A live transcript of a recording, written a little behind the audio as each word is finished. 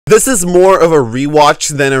This is more of a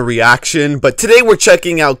rewatch than a reaction, but today we're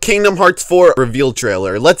checking out Kingdom Hearts 4 reveal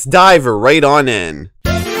trailer. Let's dive right on in.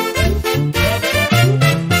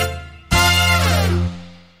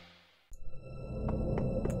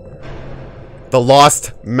 The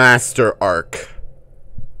Lost Master Arc.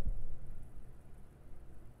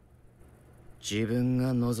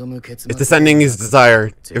 If this ending is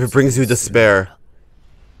desired, if it brings you despair,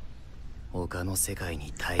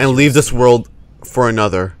 and leave this world for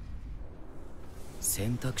another.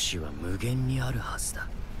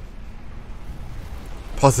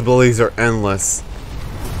 Possibilities are endless.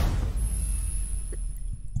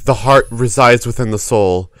 The heart resides within the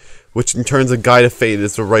soul, which in turns a guide of fate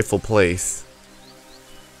is the rightful place.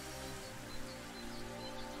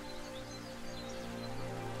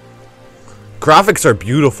 Graphics are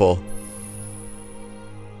beautiful.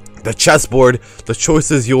 The chessboard, the choice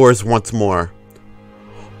is yours once more.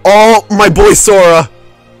 Oh, my boy Sora!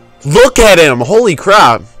 Look at him! Holy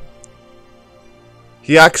crap!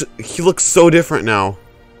 He looks so different now.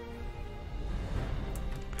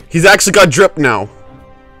 He's actually got drip now.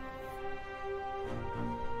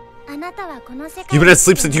 You've been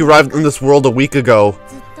asleep since you arrived in this world a week ago.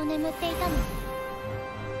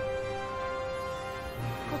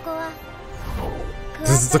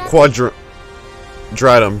 This is the Quadratum.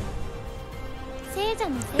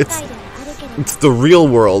 It's the real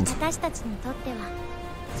world.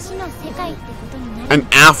 An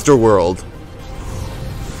afterworld.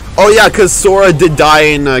 Oh yeah, because Sora did die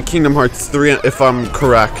in Kingdom Hearts 3, if I'm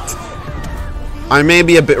correct. I may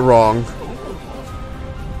be a bit wrong.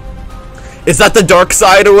 Is that the dark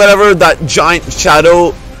side or whatever? That giant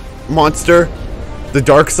shadow monster? The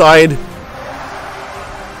dark side?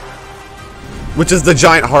 Which is the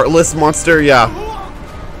giant heartless monster? Yeah.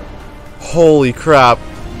 Holy crap.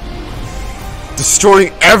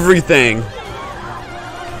 Destroying everything.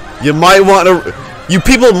 You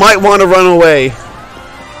people might want to run away.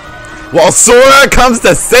 While Sora comes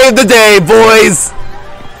to save the day, boys.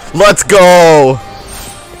 Let's go.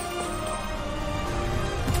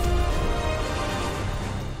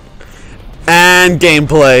 And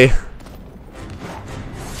gameplay.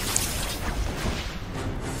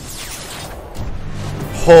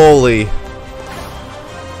 Holy.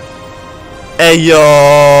 Hey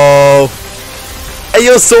yo. Hey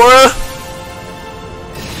yo, Sora.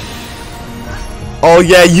 Oh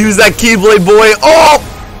yeah, use that Keyblade, boy. Oh!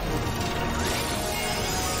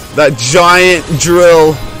 That giant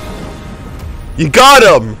drill. You got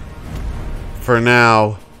him. For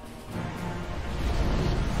now.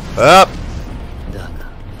 Up.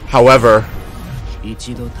 However.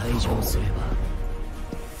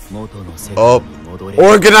 Oh.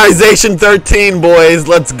 Organization 13, boys.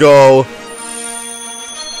 Let's go.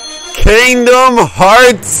 Kingdom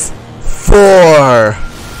Hearts 4.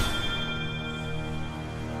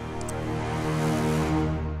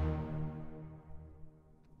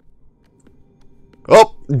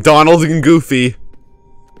 Oh, Donald and Goofy.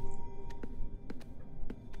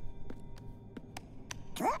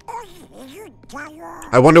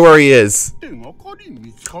 I wonder where he is.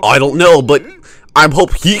 I don't know, but I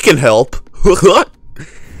hope he can help.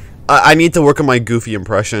 I need to work on my Goofy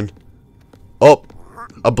impression. Oh,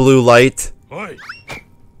 a blue light.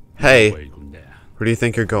 Hey, where do you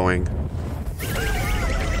think you're going?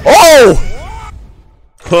 Oh!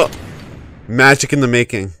 Huh. Magic in the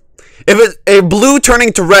making. If it's a blue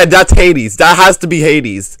turning to red, that's Hades. That has to be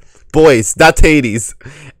Hades. Boys, that's Hades.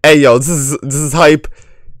 Hey yo, this is hype.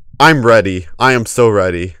 I'm ready. I am so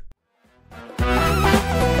ready.